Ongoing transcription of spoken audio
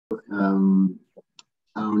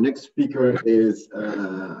Our next speaker is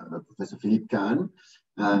Professor Philippe KAHANE.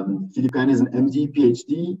 Philippe KAHANE is an MD,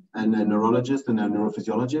 PhD, and a neurologist and a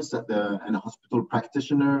neurophysiologist and a hospital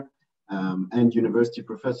practitioner and university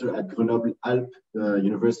professor at Grenoble-Alpes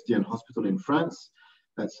University and Hospital in France.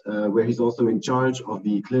 That's where he's also in charge of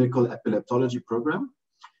the clinical epileptology program.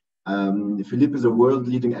 Philippe is a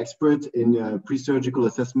world-leading expert in pre-surgical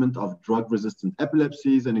assessment of drug-resistant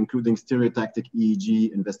epilepsies and including stereotactic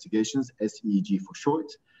EEG investigations, SEEG for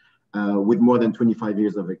short, with more than 25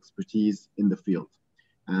 years of expertise in the field.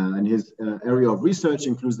 And his area of research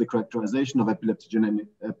includes the characterization of epileptogenic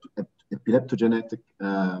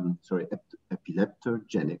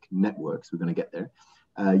networks, we're going to get there,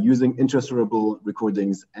 using intracerebral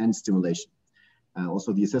recordings and stimulation.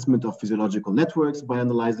 Also the assessment of physiological networks by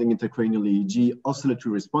analyzing intracranial EEG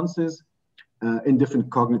oscillatory responses in different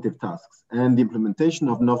cognitive tasks, and the implementation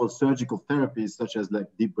of novel surgical therapies such as like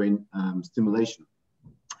deep brain stimulation.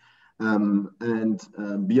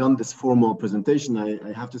 Beyond this formal presentation,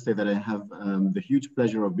 I have to say that I have the huge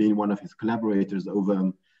pleasure of being one of his collaborators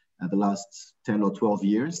over the last 10 or 12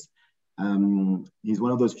 years. He's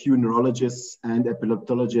one of those few neurologists and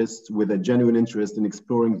epileptologists with a genuine interest in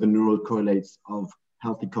exploring the neural correlates of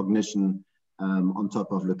healthy cognition on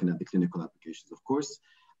top of looking at the clinical applications, of course.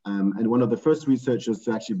 And one of the first researchers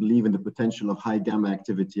to actually believe in the potential of high gamma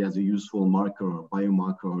activity as a useful marker or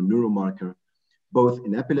biomarker or neuromarker, both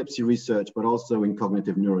in epilepsy research, but also in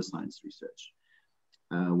cognitive neuroscience research.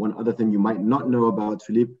 One other thing you might not know about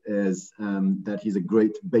Philippe is that he's a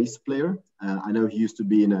great bass player. I know he used to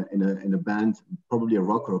be in a band, probably a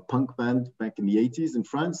rock or a punk band back in the 80s in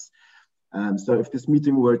France. So if this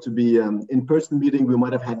meeting were to be an in-person meeting, we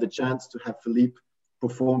might have had the chance to have Philippe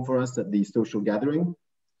perform for us at the social gathering.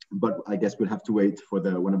 But I guess we'll have to wait for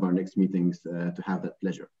one of our next meetings to have that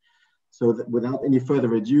pleasure. So without any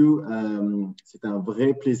further ado, c'est un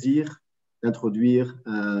vrai plaisir d'introduire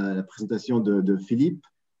la présentation de Philippe,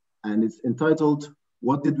 and it's entitled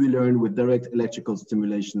What Did We Learn with Direct Electrical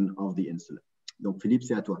Stimulation of the Insula? Donc Philippe,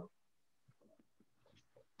 c'est à toi.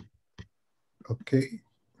 Okay,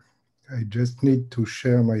 I just need to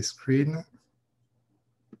share my screen.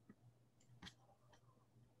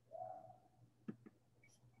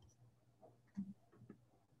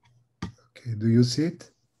 Okay, do you see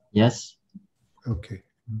it? Yes. Okay,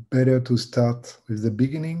 better to start with the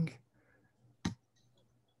beginning.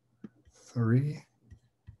 Sorry.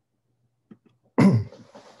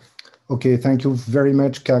 Okay, thank you very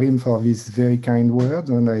much, Karim, for this very kind word.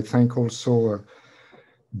 And I thank also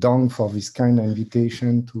Dong for this kind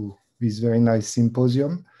invitation to this very nice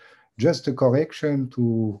symposium. Just a correction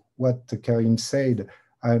to what Karim said.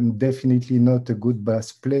 I'm definitely not a good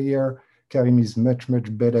bass player. Karim is much, much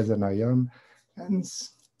better than I am. And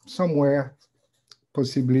somewhere,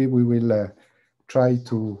 possibly, we will try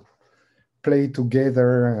to play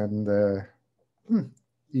together, and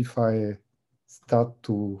if I start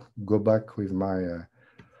to go back with my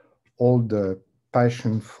old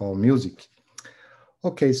passion for music.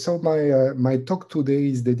 Okay, so my talk today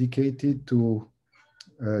is dedicated to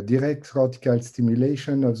direct cortical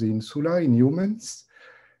stimulation of the insula in humans.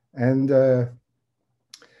 And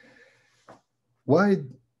why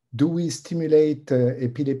do we stimulate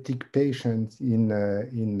epileptic patients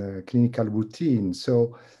in clinical routine?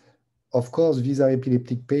 So, of course, these are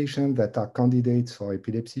epileptic patients that are candidates for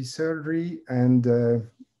epilepsy surgery, and the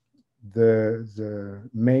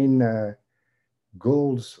main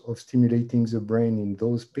goals of stimulating the brain in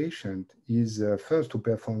those patients is first to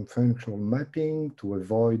perform functional mapping to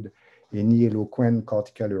avoid any eloquent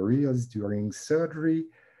cortical areas during surgery.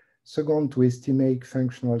 Second, to estimate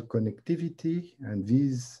functional connectivity, and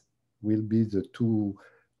these will be the two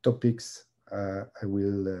topics I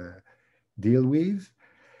will deal with.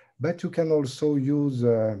 But you can also use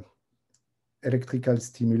electrical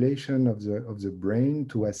stimulation of the brain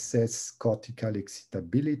to assess cortical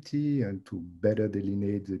excitability and to better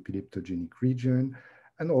delineate the epileptogenic region,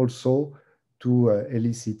 and also to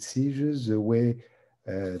elicit seizures the way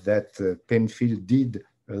that Penfield did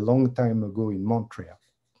a long time ago in Montreal.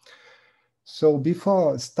 So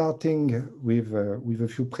before starting with a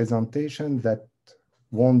few presentations that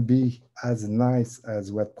won't be as nice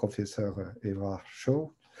as what Professor Evrard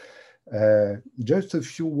showed, just a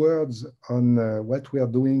few words on what we are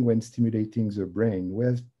doing when stimulating the brain. We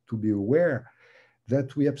have to be aware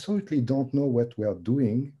that we absolutely don't know what we are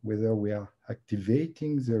doing, whether we are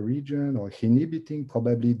activating the region or inhibiting.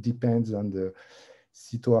 Probably depends on the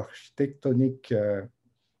cytoarchitectonic,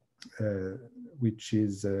 which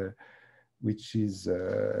is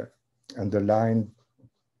underlined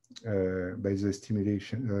by the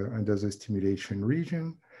stimulation under the stimulation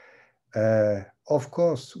region. Of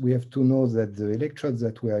course, we have to know that the electrodes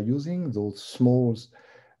that we are using, those small,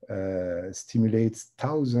 stimulates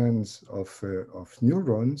thousands of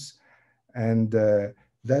neurons, and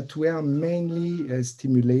that we are mainly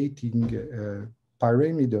stimulating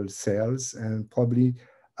pyramidal cells and probably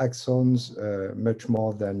axons much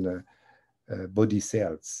more than body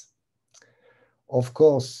cells. Of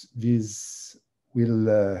course, this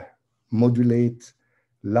will modulate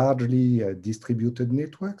largely distributed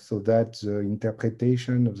networks, so that the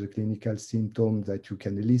interpretation of the clinical symptoms that you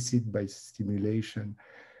can elicit by stimulation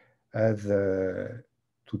have to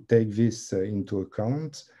take this into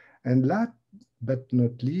account. And last but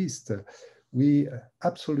not least, we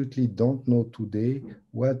absolutely don't know today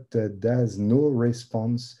what does no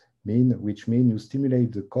response mean, which means you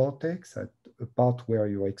stimulate the cortex at a part where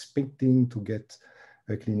you're expecting to get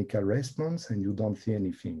a clinical response and you don't see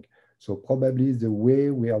anything. So probably the way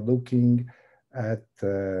we are looking at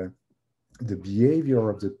the behavior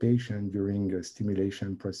of the patient during a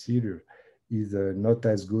stimulation procedure is not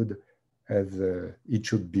as good as it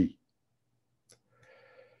should be.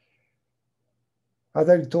 As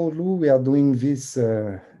I told you, we are doing this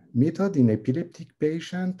method in epileptic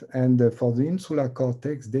patient, and for the insular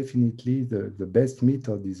cortex, definitely the best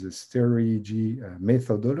method is the STEREG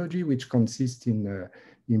methodology, which consists in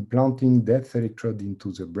implanting depth electrode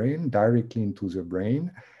into the brain, directly into the brain.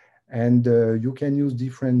 And you can use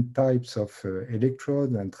different types of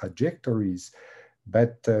electrodes and trajectories,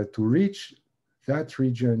 but to reach that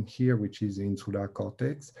region here, which is the insular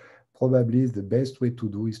cortex, probably the best way to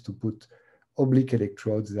do is to put oblique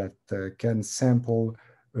electrodes that can sample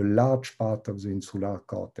a large part of the insular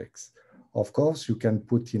cortex. Of course, you can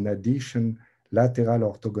put in addition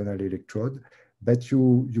lateral orthogonal electrode, but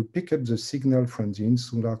you pick up the signal from the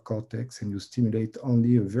insular cortex and you stimulate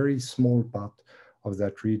only a very small part of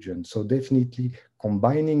that region. So definitely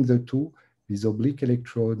combining the two, these oblique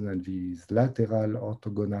electrodes and these lateral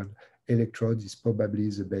orthogonal electrodes is probably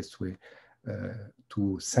the best way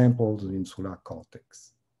to sample the insular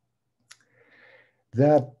cortex.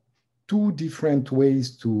 There are two different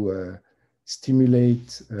ways to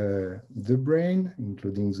stimulate the brain,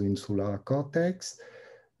 including the insular cortex.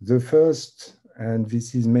 The first, and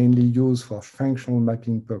this is mainly used for functional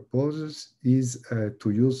mapping purposes, is to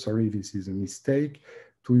use, sorry, this is a mistake,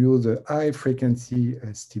 to use a high frequency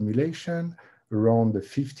stimulation around the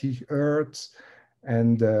 50 Hertz.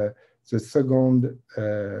 And the second,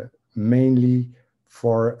 mainly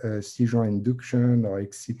for seizure induction or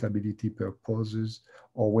excitability purposes,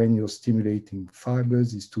 or when you're stimulating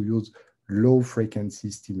fibers, is to use low frequency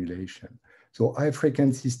stimulation. So high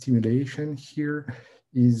frequency stimulation here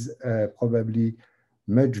is probably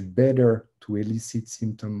much better to elicit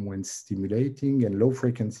symptoms when stimulating, and low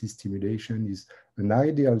frequency stimulation is an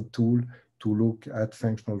ideal tool to look at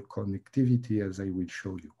functional connectivity, as I will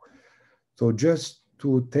show you. So just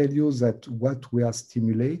to tell you that what we are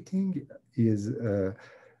stimulating is,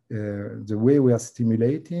 the way we are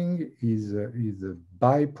stimulating is a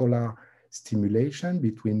bipolar stimulation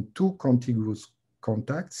between two contiguous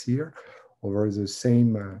contacts here over the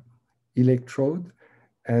same electrode.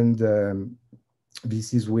 And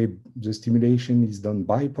this is where the stimulation is done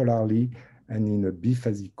bipolarly and in a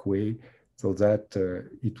biphasic way, so that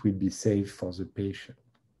it will be safe for the patient.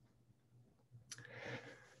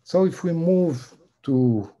 So if we move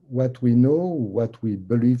to what we know, what we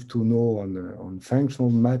believe to know on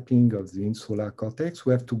functional mapping of the insular cortex,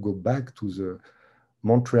 we have to go back to the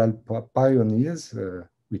Montreal pioneers,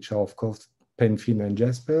 which are of course Penfield and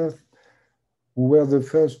Jasper, who were the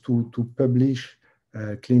first to publish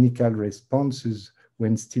clinical responses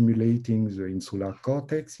when stimulating the insular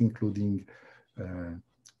cortex, including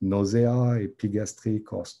nausea,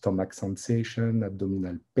 epigastric or stomach sensation,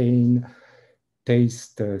 abdominal pain,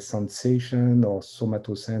 taste sensation, or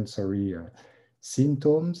somatosensory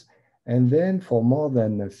symptoms. And then for more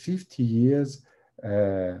than 50 years,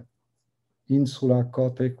 insular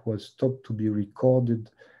cortex was stopped to be recorded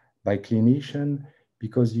by clinicians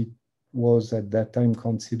because it was at that time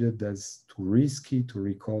considered as too risky to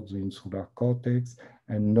record the insular cortex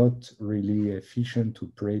and not really efficient to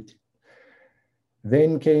operate it.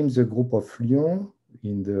 Then came the group of Lyon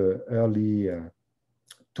in the early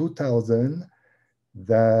 2000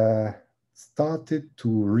 that started to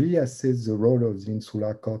reassess the role of the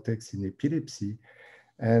insular cortex in epilepsy.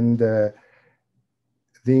 And they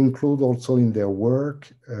include also in their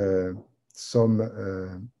work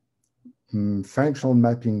some functional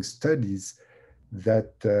mapping studies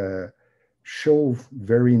that show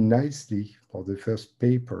very nicely for the first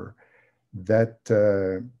paper that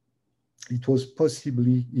it was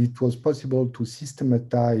possible to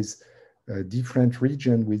systematize different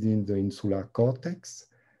regions within the insular cortex,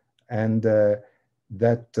 and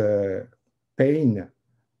that pain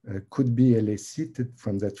could be elicited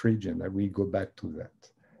from that region. I will go back to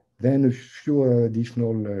that. Then a few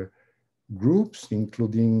additional groups,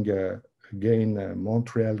 including, again,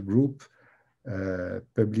 Montreal group,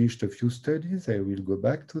 published a few studies. I will go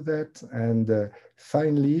back to that. And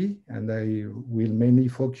finally, and I will mainly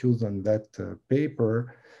focus on that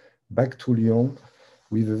paper, back to Lyon,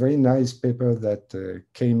 with a very nice paper that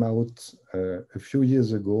came out a few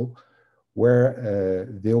years ago, where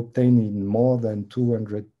they obtained in more than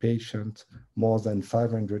 200 patients, more than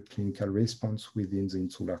 500 clinical response within the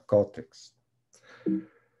insular cortex.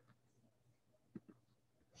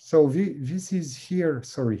 So this is here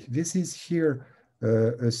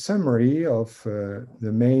a summary of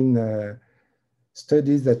the main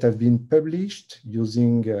studies that have been published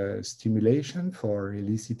using stimulation for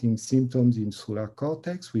eliciting symptoms in insular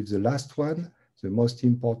cortex, with the last one, the most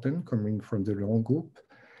important, coming from the Lyon group.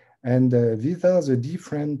 And these are the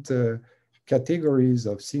different categories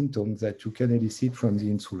of symptoms that you can elicit from the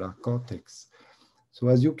insular cortex. So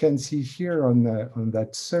as you can see here on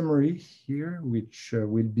that summary here, which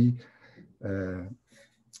will be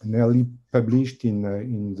nearly published in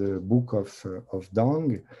the book of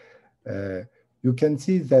Dong, you can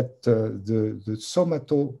see that the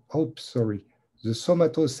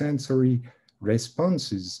somatosensory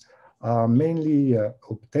responses are mainly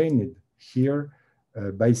obtained here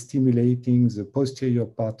by stimulating the posterior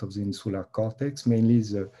part of the insular cortex, mainly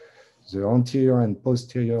the anterior and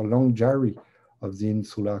posterior long gyri of the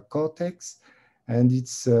insular cortex. And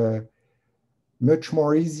it's much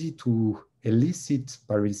more easy to elicit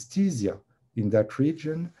paresthesia in that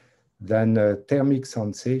region than thermic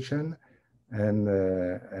sensation and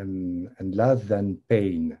last than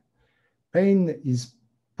pain. Pain is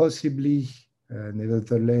possibly,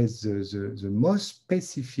 nevertheless, the most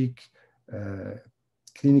specific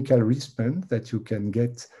clinical response that you can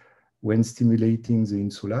get when stimulating the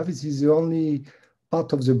insula. This is the only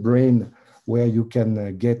part of the brain where you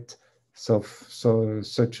can get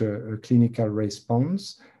such a clinical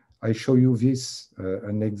response. I show you this,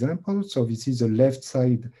 an example. So this is a left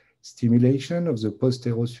side stimulation of the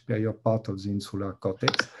posterior superior part of the insular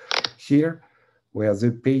cortex here, where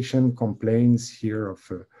the patient complains here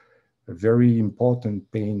of a very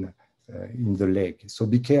important pain in the leg. So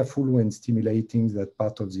be careful when stimulating that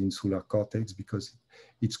part of the insular cortex, because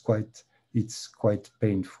it's quite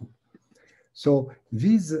painful. So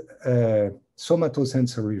these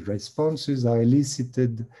somatosensory responses are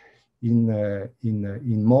elicited in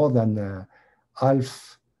more than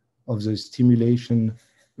half of the stimulation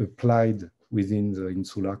applied within the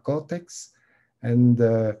insular cortex. And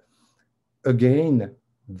again,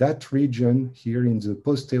 that region here in the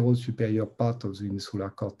posterior superior part of the insular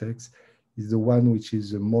cortex is the one which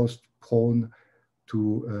is the most prone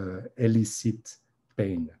to elicit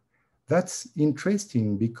pain. That's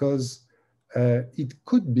interesting because it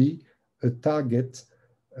could be a target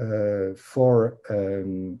for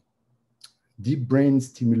deep brain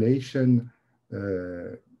stimulation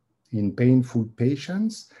in painful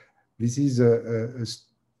patients. This is a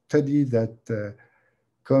study that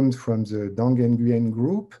comes from the Dong and Nguyen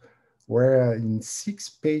group, where in 6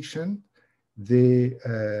 patients, they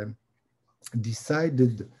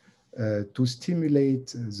decided to stimulate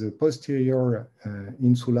the posterior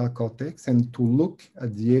insular cortex and to look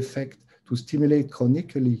at the effect, to stimulate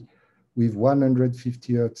chronically with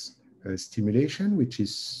 150 Hertz stimulation, which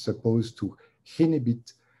is supposed to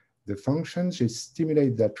inhibit the functions. They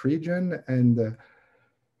stimulate that region and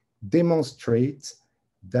demonstrate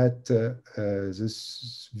that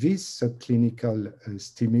this subclinical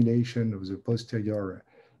stimulation of the posterior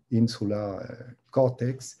insular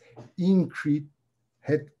cortex increased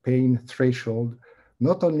head pain threshold,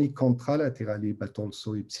 not only contralaterally, but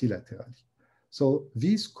also ipsilaterally. So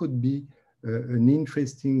this could be an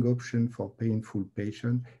interesting option for painful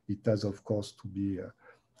patients. It has, of course,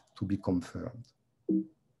 to be confirmed.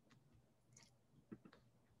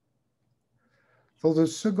 So the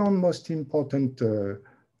second most important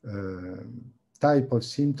type of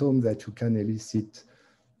symptom that you can elicit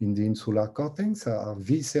in the insular cortex are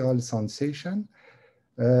visceral sensation,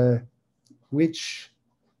 which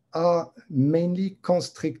are mainly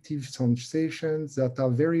constrictive sensations that are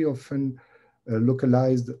very often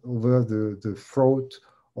localized over the throat,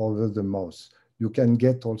 over the mouth. You can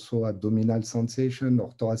get also abdominal sensation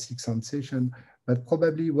or thoracic sensation, but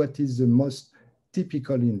probably what is the most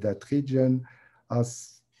typical in that region are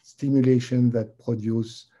stimulation that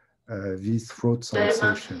produce this throat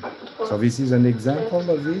sensation. So this is an example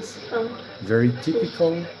of this, very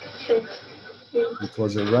typical. It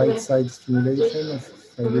was a right side stimulation,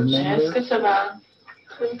 if I remember.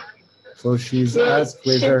 So she's asked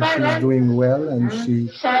whether she's doing well, and she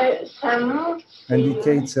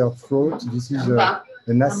indicates her throat. This is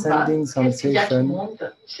an ascending sensation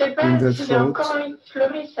in the throat.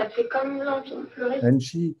 And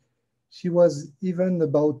she was even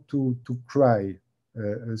about to cry,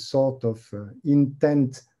 a sort of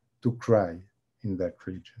intent to cry in that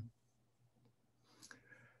region.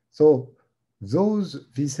 So those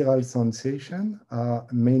visceral sensations are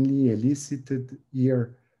mainly elicited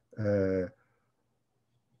here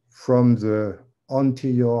from the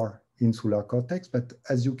anterior insular cortex, but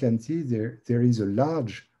as you can see, there is a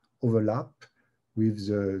large overlap with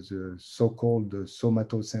the so-called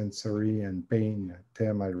somatosensory and pain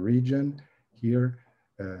thermal region here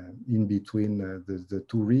in between the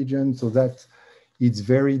two regions, so that it's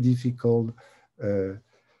very difficult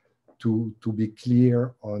to be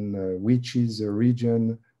clear on which is a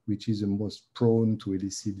region which is the most prone to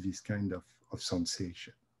elicit this kind of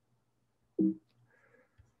sensation.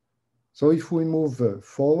 So if we move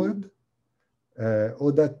forward,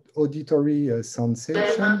 auditory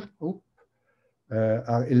sensation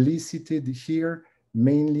are elicited here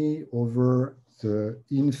mainly over the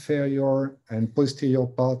inferior and posterior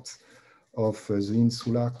part of the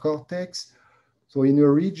insular cortex. So in a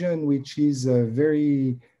region which is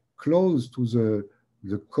very close to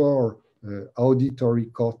the core auditory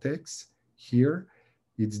cortex here.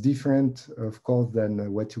 It's different, of course,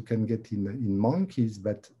 than what you can get in monkeys,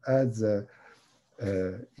 but as it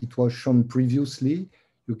was shown previously,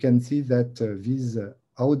 you can see that these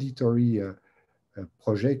auditory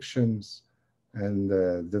projections and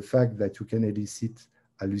the fact that you can elicit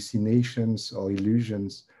hallucinations or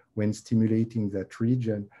illusions when stimulating that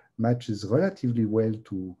region matches relatively well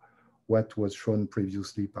to what was shown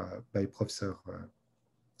previously by Professor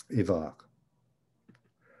Évrard.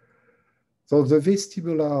 So the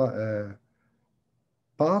vestibular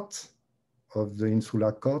part of the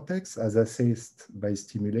insular cortex, as assessed by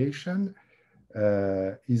stimulation,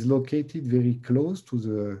 is located very close to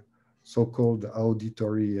the so-called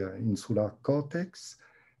auditory insular cortex.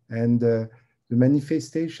 And the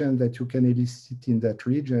manifestations that you can elicit in that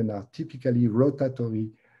region are typically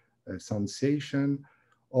rotatory sensation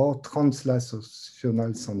or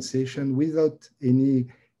translational sensation without any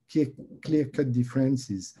clear-cut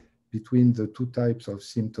differences between the two types of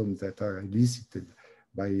symptoms that are elicited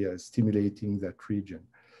by stimulating that region.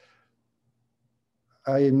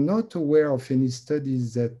 I am not aware of any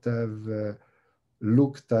studies that have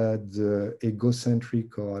looked at the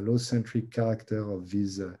egocentric or allocentric character of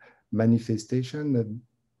this manifestation.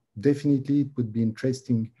 Definitely, it would be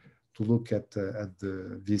interesting to look at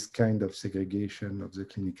this kind of segregation of the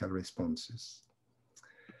clinical responses.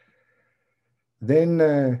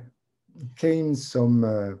 Then came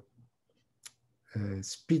some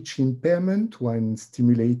speech impairment when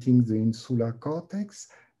stimulating the insular cortex.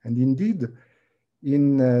 And indeed,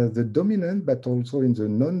 in the dominant, but also in the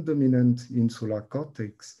non-dominant insular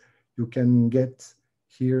cortex, you can get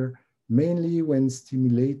here, mainly when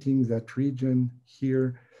stimulating that region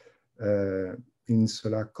here,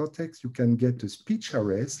 insular cortex, you can get a speech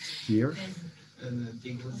arrest here,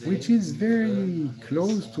 which is very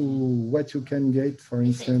close to what you can get, for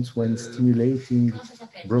instance, when stimulating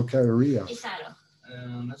broca area.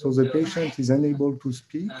 So the patient is unable to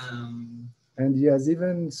speak, and he has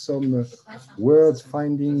even some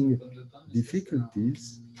word-finding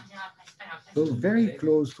difficulties. So very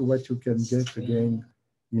close to what you can get, again,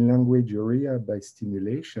 in language area by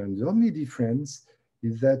stimulation. The only difference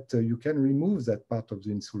is that you can remove that part of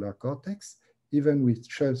the insular cortex, even with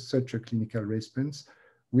such a clinical response,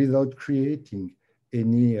 without creating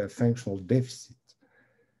any functional deficit.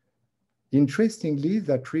 Interestingly,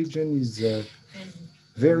 that region is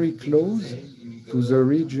very close to the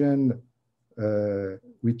region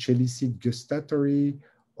which elicit gustatory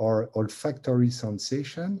or olfactory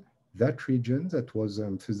sensation, that region that was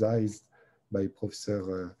emphasized by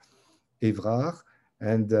Professor Évrard,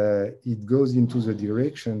 and it goes into the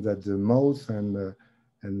direction that the mouth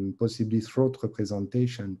and possibly throat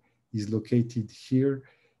representation is located here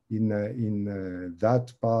in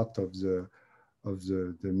that part of the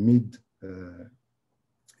mid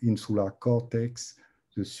insular cortex,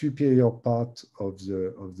 the superior part of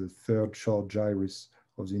the third short gyrus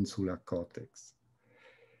of the insular cortex.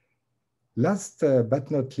 Last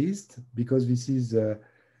but not least, because this is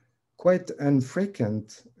quite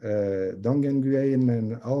infrequent, Dong Nguyen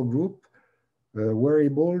and our group were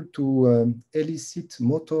able to elicit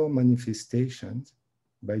motor manifestations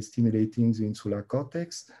by stimulating the insular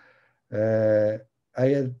cortex. I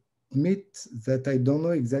admit that I don't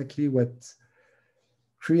know exactly what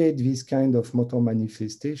create this kind of motor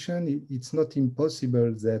manifestation, it's not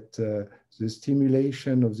impossible that the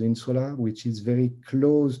stimulation of the insula, which is very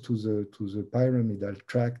close to the pyramidal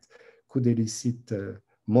tract, could elicit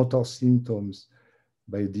motor symptoms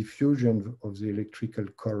by diffusion of the electrical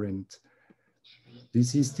current.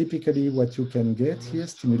 This is typically what you can get here,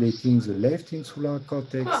 stimulating the left insular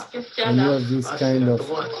cortex, and you have this kind of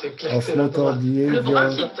motor behavior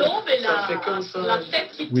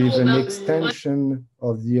with an extension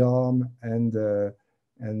of the arm and a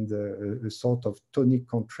sort of tonic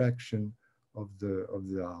contraction of the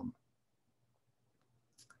arm.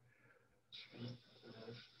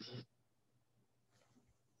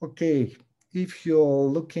 Okay, if you're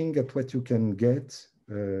looking at what you can get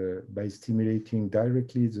by stimulating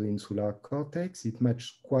directly the insular cortex, it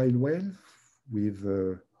matches quite well with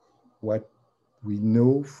what we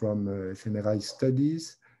know from fMRI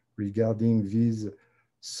studies regarding these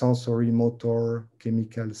sensory motor,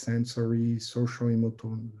 chemical sensory, social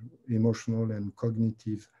emotional and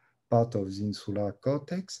cognitive part of the insular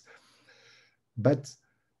cortex. But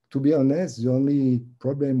to be honest, the only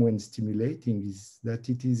problem when stimulating is that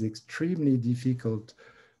it is extremely difficult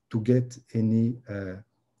to get any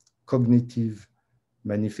cognitive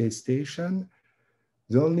manifestation.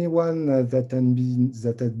 The only one that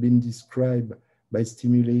had been described by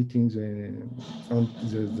stimulating the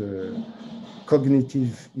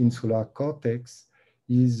cognitive insular cortex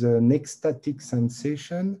is an ecstatic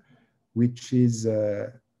sensation, which is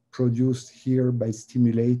produced here by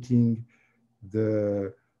stimulating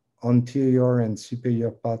the anterior and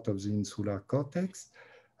superior part of the insular cortex.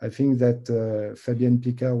 I think that Fabien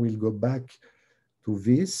Picard will go back to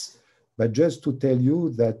this, but just to tell you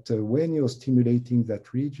that when you're stimulating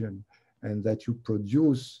that region and that you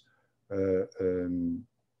produce an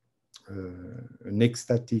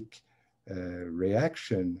ecstatic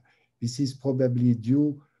reaction, this is probably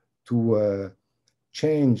due to a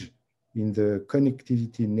change in the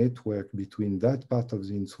connectivity network between that part of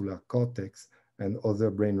the insular cortex and other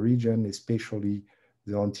brain regions, especially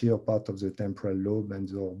the anterior part of the temporal lobe and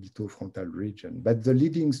the orbitofrontal region. But the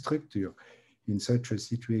leading structure in such a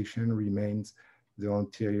situation remains the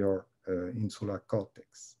anterior insular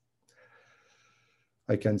cortex.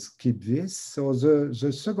 I can skip this. So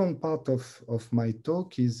the second part of my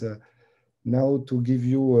talk is now to give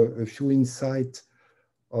you a few insights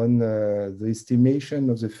on the estimation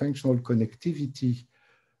of the functional connectivity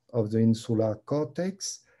of the insular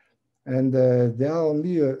cortex. And there are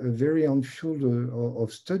only a very handful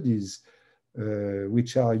of studies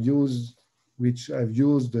which have used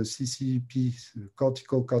the CCEP,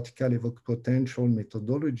 cortical evoked potential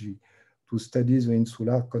methodology, to study the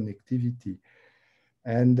insular connectivity.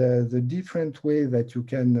 And the different way that you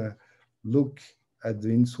can look at the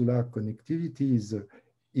insular connectivity is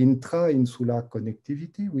intra-insular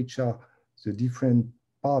connectivity, which are the different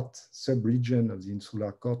parts, sub-region of the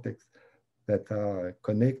insular cortex that are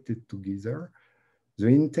connected together. The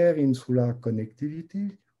interinsular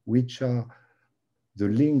connectivity, which are the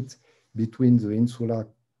link between the insular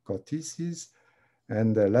cortices,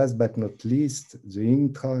 and last but not least, the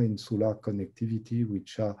intra-insular connectivity,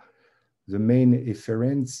 which are the main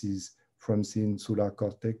efferences from the insular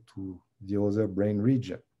cortex to the other brain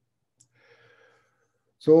region.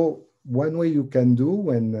 So one way you can do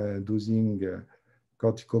when using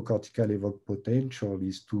cortical evoked potential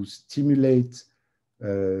is to stimulate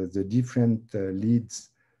the different leads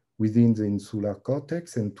within the insular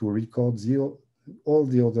cortex and to record all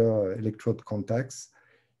the other electrode contacts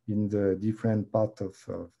in the different part of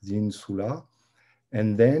the insula,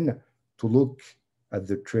 and then to look at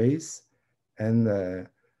the trace and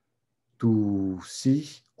to see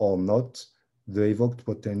or not the evoked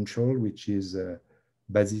potential, which is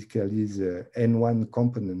basically the N1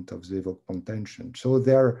 component of the evoked potential. So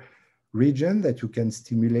there are regions that you can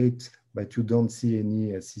stimulate, but you don't see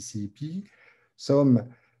any CCEP.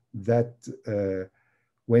 Some that,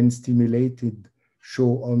 when stimulated,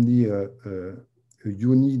 show only a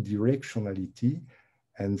unidirectionality,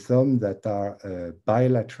 and some that are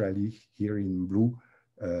bilaterally, here in blue,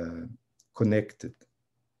 connected.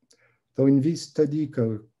 So in this study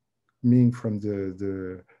coming from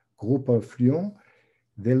the group of Lyon,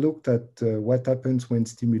 they looked at what happens when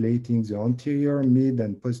stimulating the anterior, mid,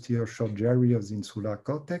 and posterior short gyri of the insular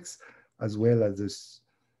cortex, as well as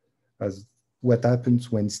what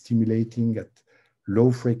happens when stimulating at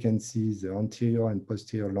low frequencies the anterior and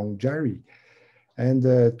posterior long gyri. And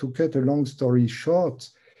to cut a long story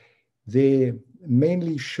short, they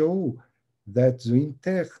mainly show that the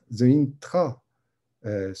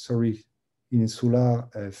insular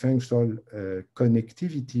functional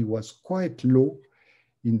connectivity was quite low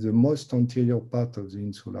in the most anterior part of the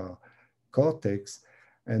insular cortex,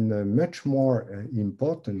 and much more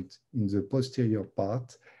important in the posterior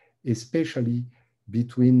part, especially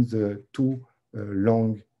between the two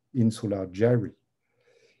long insular gyri.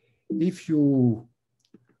 If you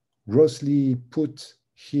grossly put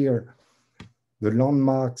here the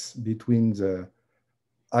landmarks between the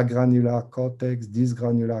agranular cortex,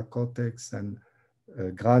 dysgranular cortex, and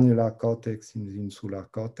granular cortex in the insular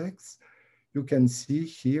cortex, you can see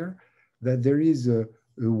here that there is a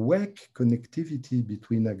weak connectivity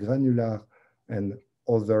between a granular and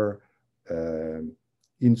other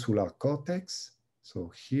insular cortex,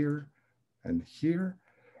 so here and here,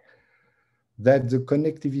 that the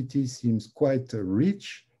connectivity seems quite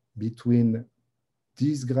rich between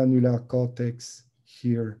this granular cortex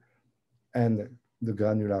here and the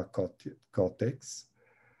granular cortex,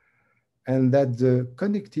 and that the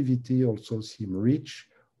connectivity also seems rich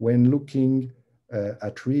when looking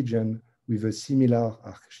at region with a similar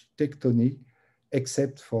architectony,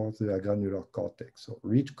 except for the granular cortex. So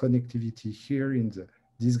rich connectivity here in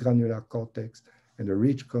this granular cortex, and a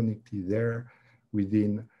rich connectivity there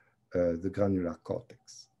within the granular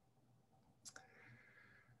cortex.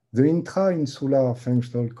 The intra-insular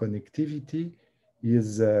functional connectivity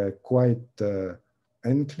is quite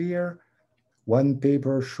unclear. One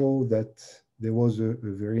paper showed that there was a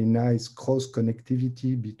very nice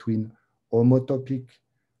cross-connectivity between homotopic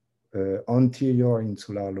anterior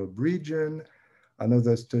insular lobe region.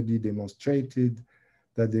 Another study demonstrated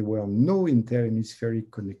that there were no interhemispheric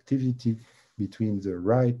connectivity between the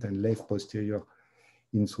right and left posterior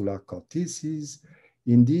insular cortices.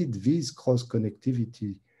 Indeed, this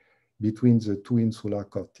cross-connectivity between the two insular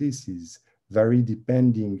cortices vary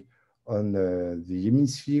depending on the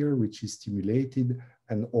hemisphere which is stimulated,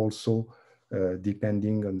 and also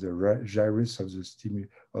depending on the gyrus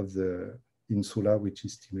of the insula which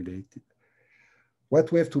is stimulated.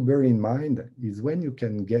 What we have to bear in mind is when you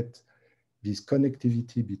can get this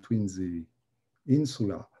connectivity between the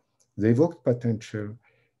insula, the evoked potential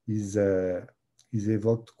is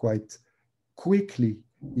evoked quite quickly.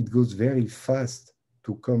 It goes very fast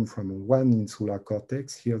to come from one insular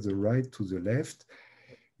cortex, here the right to the left.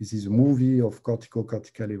 This is a movie of cortical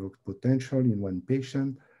evoked potential in one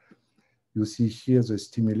patient. You see here the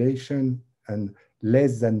stimulation, and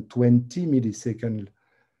less than 20 milliseconds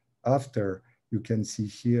after, you can see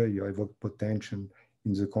here your evoked potential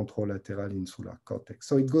in the contralateral insular cortex.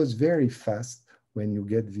 So it goes very fast when you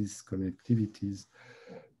get these connectivities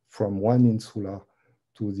from one insula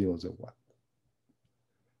to the other one.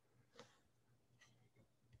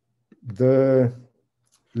 The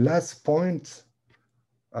last point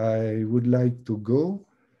I would like to go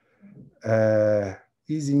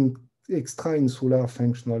is in extra-insular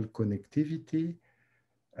functional connectivity.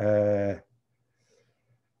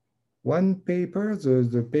 One paper,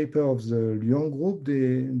 the paper of the Lyon group,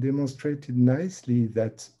 they demonstrated nicely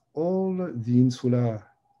that all the insular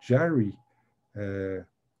gyri,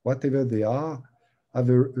 whatever they are, have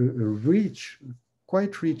a rich,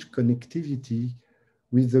 quite rich connectivity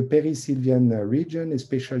with the perisylvian region,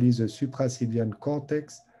 especially the suprasylvian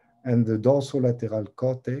cortex and the dorsolateral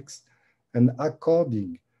cortex, and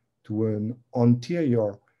according to an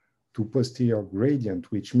anterior to posterior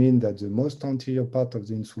gradient, which means that the most anterior part of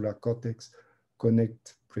the insular cortex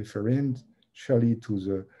connect preferentially to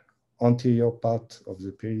the anterior part of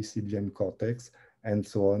the perisylvian cortex, and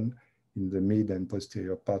so on in the mid and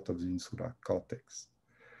posterior part of the insular cortex.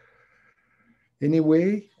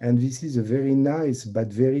 Anyway, and this is a very nice but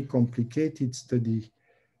very complicated study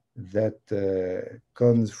that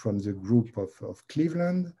comes from the group of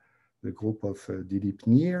Cleveland, the group of Dilip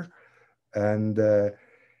Nir, and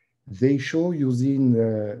they show using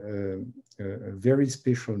a very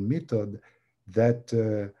special method that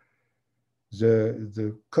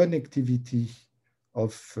the connectivity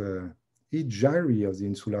of each gyri of the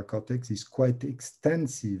insular cortex is quite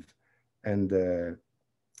extensive and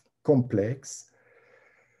complex.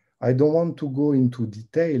 I don't want to go into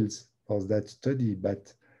details of that study,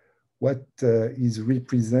 but what is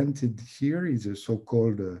represented here is a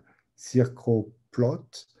so-called circle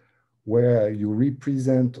plot, where you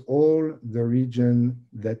represent all the regions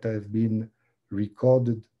that have been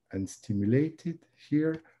recorded and stimulated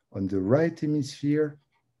here on the right hemisphere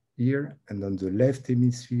here and on the left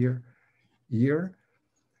hemisphere here.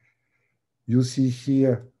 You see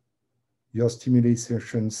here your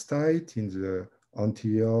stimulation site in the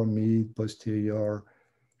anterior, mid, posterior,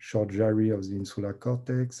 short gyri of the insular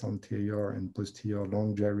cortex, anterior and posterior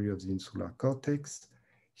long gyri of the insular cortex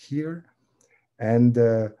here. And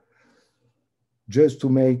just to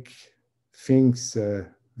make things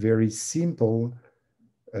very simple,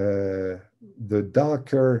 The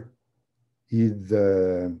darker is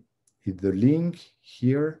the link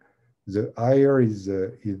here, the higher is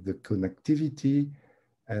the connectivity,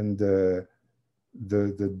 and the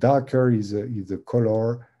darker is the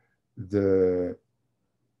color, the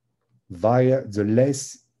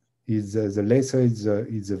lesser is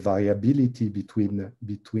the variability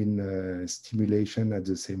between stimulation at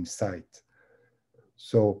the same site.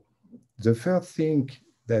 So the first thing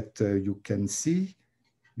that you can see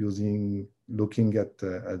looking at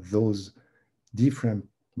those different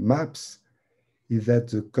maps is that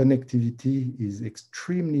the connectivity is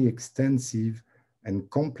extremely extensive and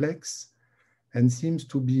complex and seems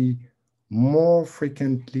to be more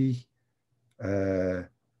frequently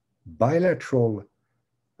bilateral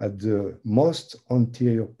at the most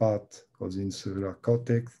anterior part of the insular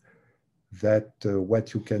cortex that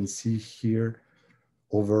what you can see here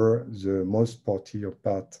over the most posterior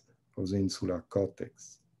part of the insular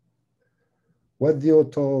cortex. What the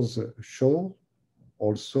authors show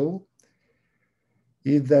also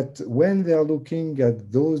is that when they are looking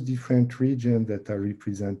at those different regions that are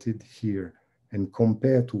represented here and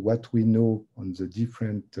compare to what we know on the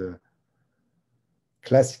different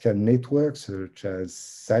classical networks, such as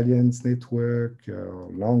salience network,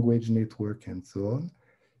 language network, and so on,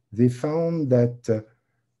 they found that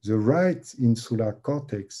the right insular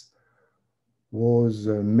cortex was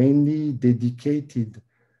mainly dedicated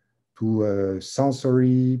to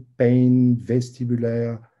sensory, pain,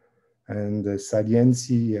 vestibular, and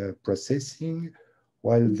saliency processing,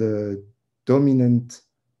 while the dominant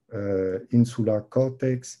insular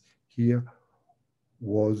cortex here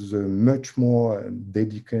was much more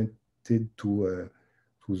dedicated to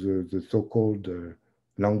the so-called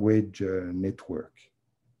language network.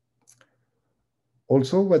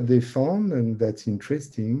 Also, what they found, and that's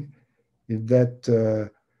interesting, is that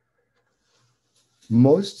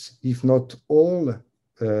most, if not all,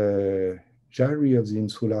 gyri of the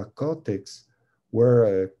insular cortex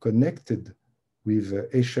were connected with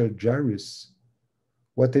axial gyrus,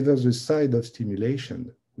 whatever the side of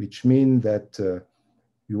stimulation, which means that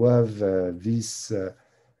you have this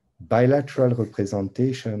bilateral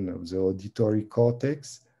representation of the auditory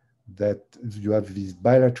cortex, that you have this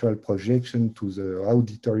bilateral projection to the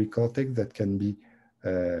auditory cortex that can be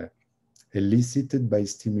elicited by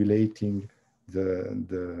stimulating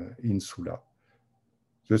the insula.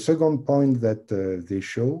 The second point that they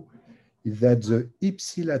show is that the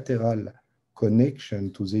ipsilateral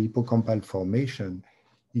connection to the hippocampal formation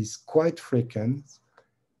is quite frequent,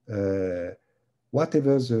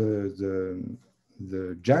 whatever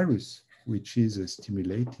the gyrus which is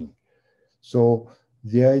stimulating. So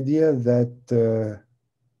the idea that the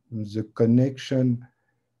connection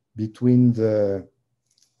between the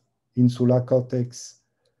insular cortex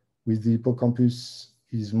with the hippocampus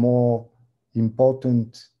is more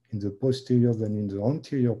important in the posterior than in the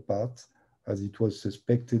anterior part, as it was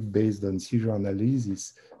suspected based on seizure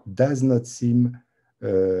analysis, does not seem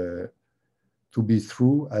to be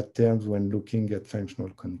true at times when looking at functional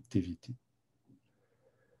connectivity.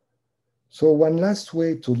 So one last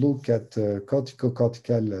way to look at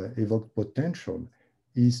cortico-cortical evoked potential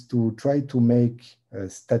is to try to make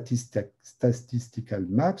statistical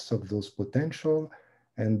maps of those potential.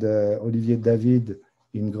 And Olivier David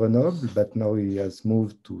in Grenoble, but now he has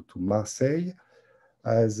moved to Marseille,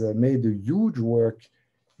 has made a huge work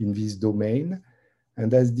in this domain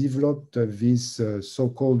and has developed this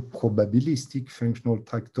so-called probabilistic functional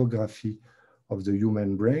tractography of the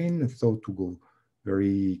human brain. So to go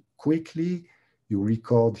very quickly, you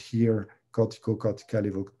record here cortico-cortical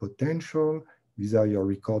evoked potential. These are your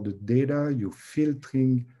recorded data. You're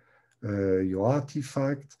filtering your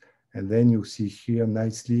artifact, and then you see here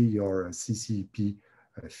nicely your CCP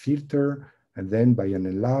filter. And then by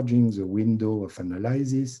enlarging the window of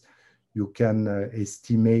analysis, you can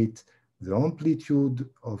estimate the amplitude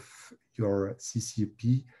of your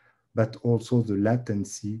CCP, but also the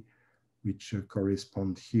latency, which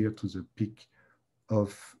correspond here to the peak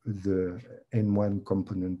of the N1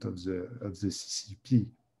 component of the CCP.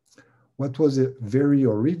 What was very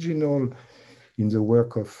original in the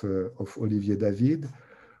work of Olivier David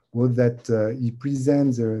was that he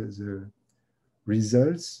presents the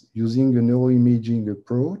results using a neuroimaging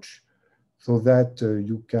approach so that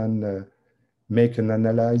you can make an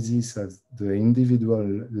analysis at the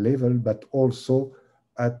individual level, but also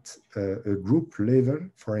at a group level.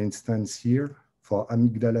 For instance, here for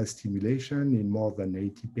amygdala stimulation in more than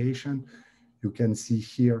 80 patients, you can see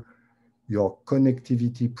here your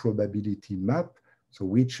connectivity probability map. So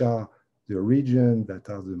which are the regions that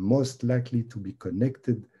are the most likely to be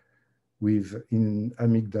connected with in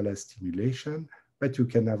amygdala stimulation, but you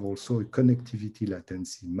can have also a connectivity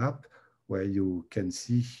latency map where you can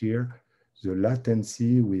see here the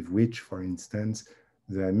latency with which, for instance,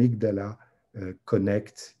 the amygdala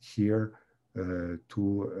connect here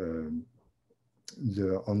to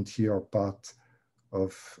the anterior part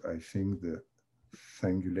of, I think, the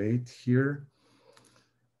cingulate here.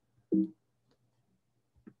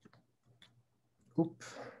 Oop.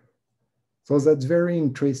 So that's very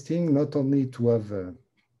interesting, not only to have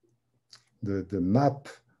the map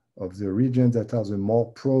of the regions that are the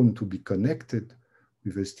more prone to be connected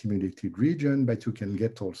with a stimulated region, but you can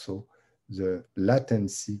get also the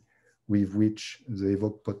latency with which the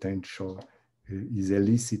evoked potential is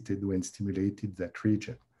elicited when stimulated that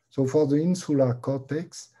region. So for the insular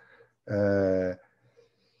cortex,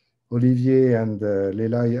 Olivier and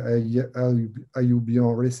Leila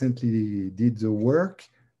Ayoubian recently did the work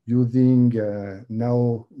using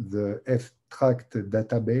now the F-Tract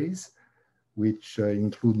database, which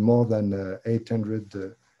include more than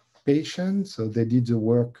 800 patients. So they did the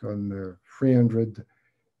work on 300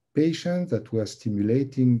 patients that were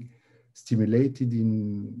stimulated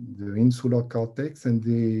in the insular cortex, and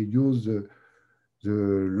they used the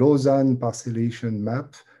Lausanne parcellation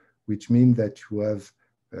map, which means that you have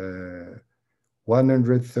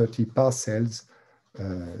 130 parcels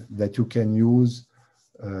that you can use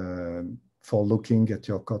for looking at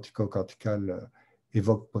your cortical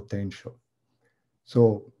evoked potential.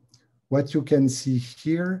 So what you can see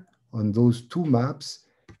here on those two maps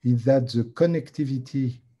is that the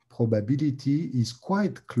connectivity probability is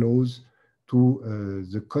quite close to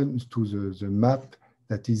the map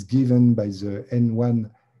that is given by the N1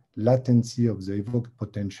 latency of the evoked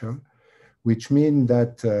potential, which means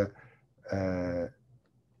that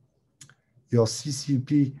your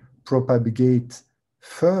CCP propagates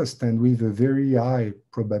first and with a very high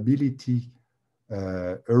probability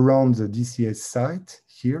around the DCS site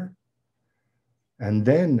here, and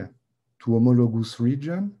then to homologous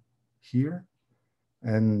region here,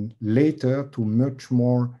 and later to much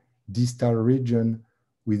more distal region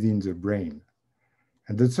within the brain.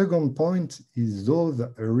 And the second point is those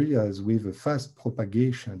areas with a fast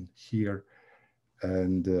propagation here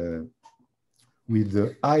and with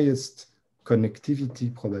the highest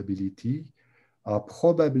connectivity probability are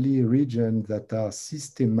probably regions that are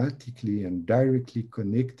systematically and directly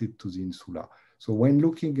connected to the insula. So when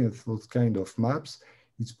looking at those kind of maps,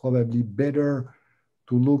 it's probably better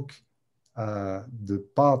to look at the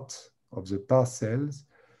part of the parcels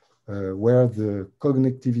where the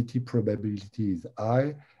connectivity probability is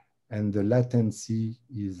high and the latency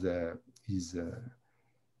is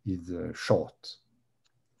short.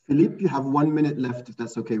 Philippe, you have 1 minute left, if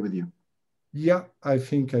that's okay with you. Yeah, I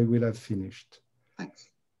think I will have finished. Thanks.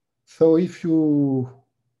 So if you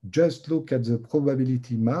just look at the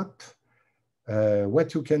probability map,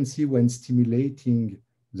 what you can see when stimulating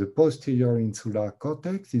the posterior insular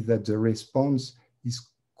cortex is that the response is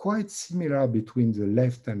quite similar between the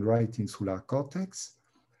left and right insular cortex.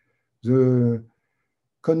 The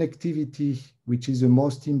connectivity, which is the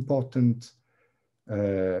most important,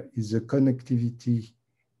 is the connectivity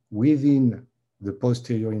within the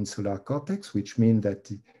posterior insular cortex, which means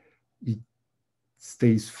that it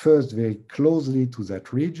stays first very closely to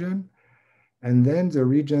that region, and then the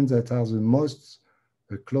regions that are the most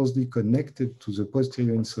closely connected to the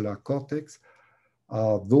posterior insular cortex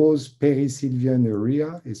are those perisylvian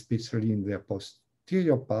area, especially in their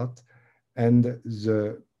posterior part, and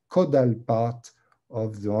the caudal part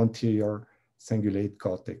of the anterior cingulate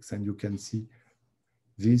cortex. And you can see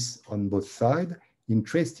this on both sides.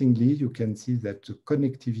 Interestingly, you can see that the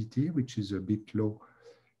connectivity, which is a bit low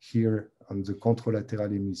here on the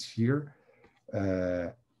contralateral hemisphere,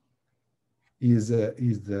 is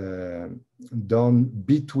done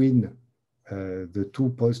between the two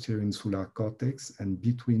posterior insular cortex and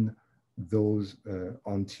between those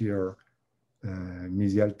anterior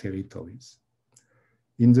mesial territories.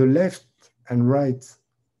 In the left and right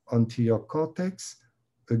anterior cortex,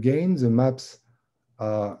 again, the maps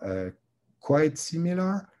are quite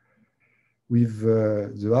similar, with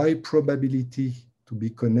the high probability to be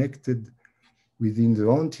connected within the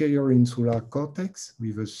anterior insular cortex,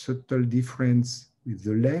 with a subtle difference with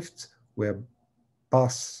the left, where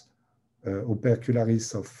pars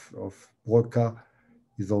opercularis of Broca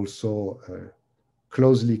is also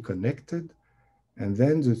closely connected. And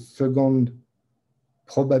then the second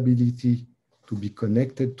probability to be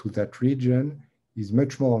connected to that region is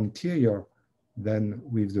much more anterior than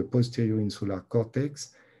with the posterior insular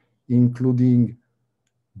cortex, including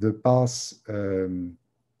the pars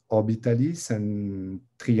orbitalis and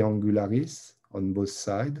triangularis on both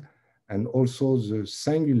sides, and also the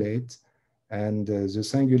cingulate and the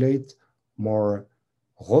cingulate more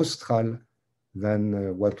rostral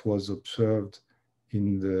than what was observed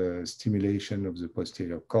in the stimulation of the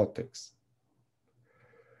posterior cortex.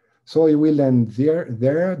 So I will end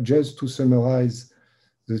there just to summarize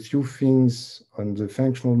the few things on the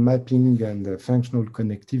functional mapping and the functional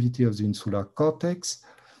connectivity of the insular cortex.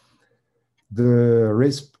 The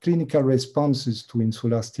clinical responses to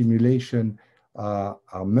insular stimulation are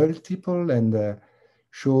multiple and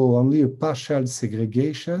show only a partial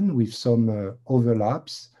segregation with some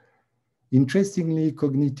overlaps. Interestingly,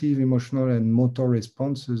 cognitive, emotional, and motor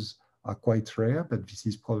responses are quite rare, but this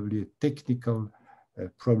is probably a technical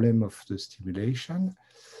problem of the stimulation.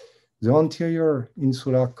 The anterior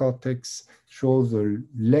insular cortex shows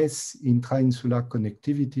less intra-insular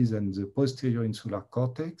connectivity than the posterior insular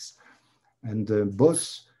cortex, and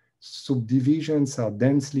both subdivisions are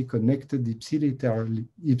densely connected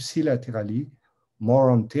ipsilaterally,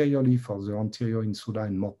 more anteriorly for the anterior insula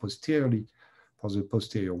and more posteriorly for the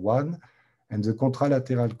posterior one, and the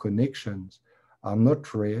contralateral connections are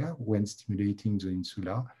not rare when stimulating the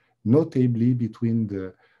insula, notably between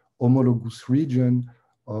the homologous region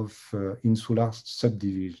of insular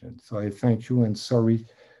subdivision. So I thank you and sorry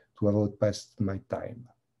to have outpassed my time.